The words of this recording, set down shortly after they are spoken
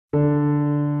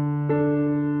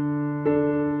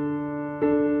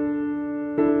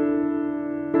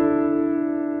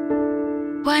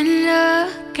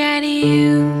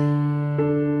you.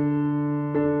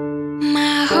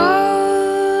 My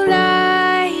whole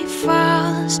life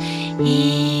falls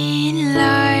in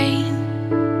line.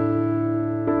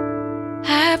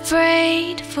 I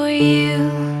prayed for you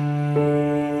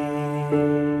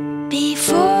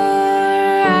before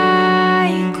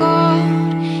I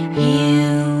called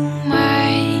you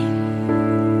mine.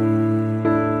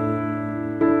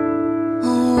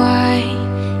 Oh, I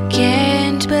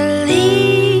can't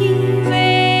believe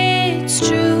it's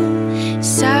true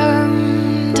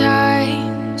sometimes.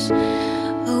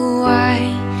 Oh, I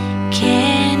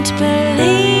can't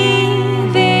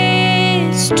believe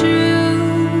it's true.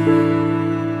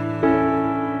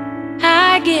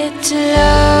 I get to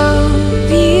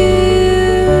love you.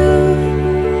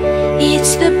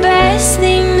 It's the best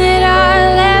thing that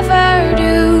I'll ever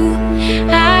do.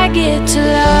 I get to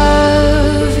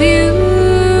love you.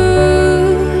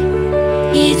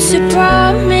 It's a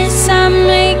promise I'm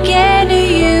making to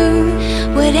you.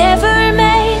 Whatever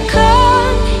may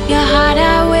come, your heart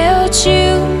I will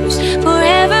choose.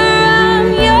 Forever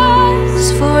I'm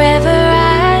yours, forever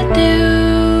I do.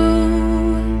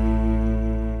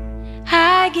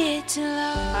 I get to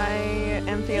love.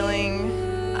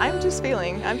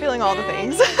 I'm feeling all the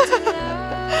things.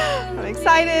 I'm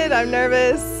excited, I'm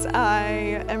nervous,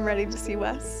 I am ready to see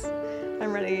Wes.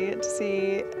 I'm ready to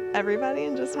see everybody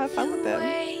and just have fun with them.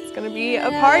 It's gonna be a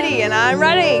party and I'm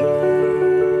ready.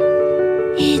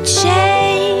 It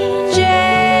changes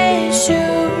who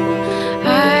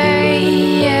I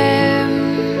am.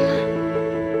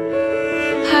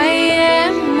 I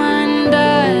am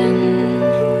undone.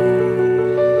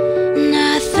 And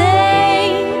I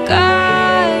thank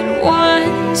God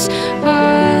once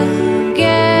again.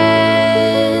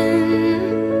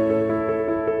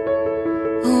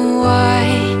 Oh,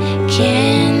 I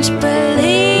can't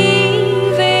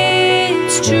believe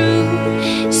it's true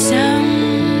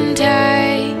sometimes.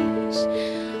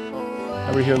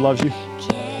 Everybody here loves you.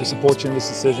 We support you in this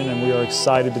decision, and we are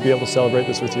excited to be able to celebrate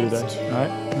this with you today. All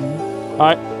right? All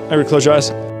right, everybody close your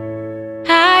eyes.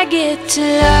 I get to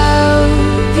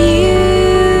love you.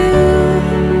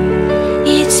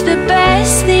 It's the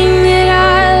best thing that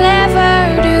I'll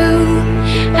ever do.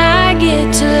 I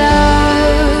get to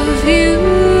love you.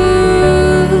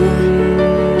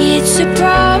 It's a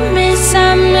promise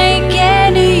I'm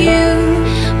making to you.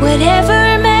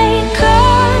 Whatever may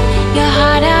come, your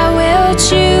heart I will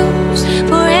choose.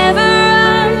 Forever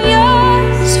I'm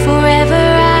yours, forever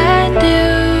I do.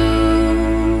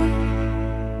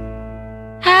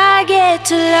 I get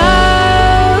to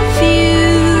love you.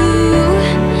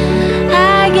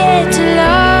 I get to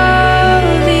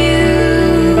love you.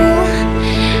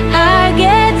 I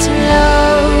get to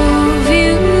love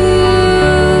you.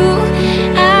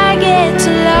 I get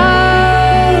to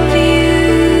love you.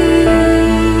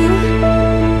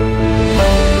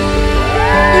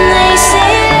 They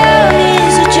say love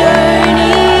is a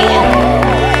journey,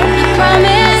 a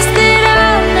promise that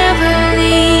I'll never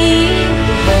leave.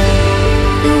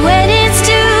 When it's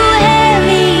too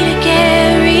heavy to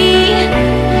carry,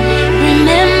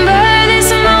 remember this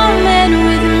moment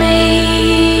with me.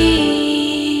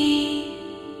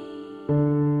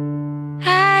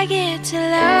 I get to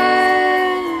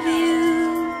love you.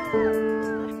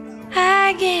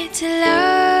 I get to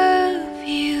love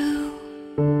you.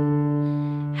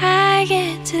 I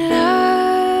get to love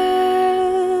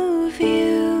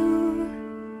you.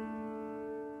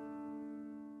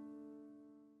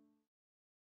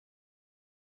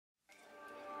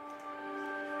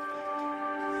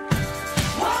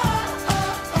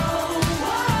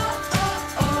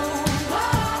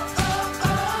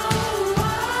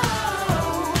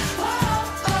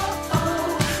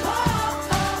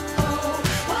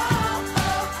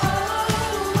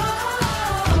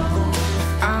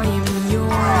 I am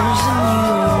yours and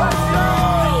you are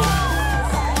mine.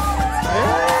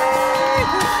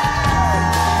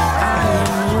 I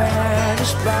am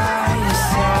ravished by your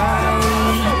sight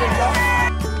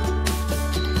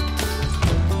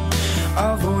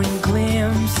of one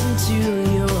glimpse into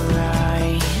your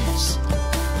eyes.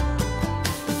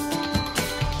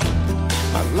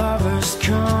 My lover's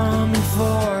coming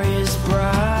for his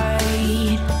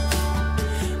bride.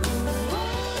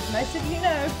 Most of you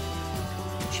know,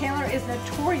 Chandler is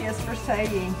notorious for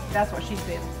saying, that's what she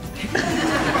said.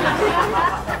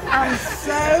 I'm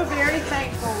so very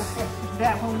thankful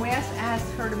that when Wes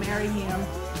asked her to marry him,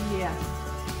 yes,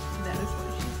 that is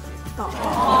what she said.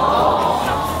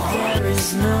 There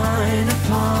is none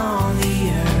upon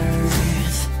the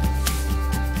earth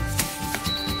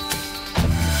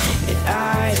that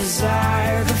I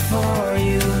desire before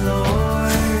you, Lord.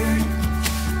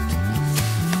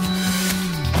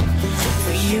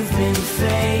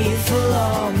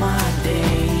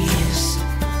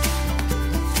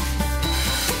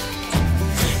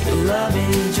 love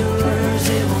endures,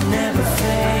 it will never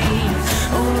fade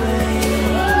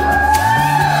away.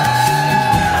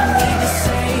 I need to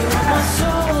say what my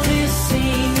soul is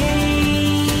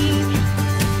singing.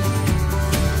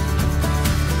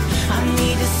 I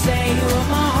need to say what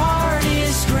my heart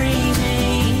is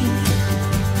screaming.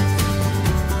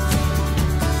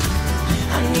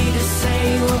 I need to say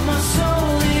what my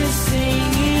soul is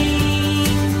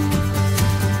singing.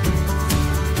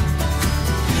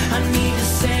 I need to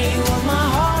say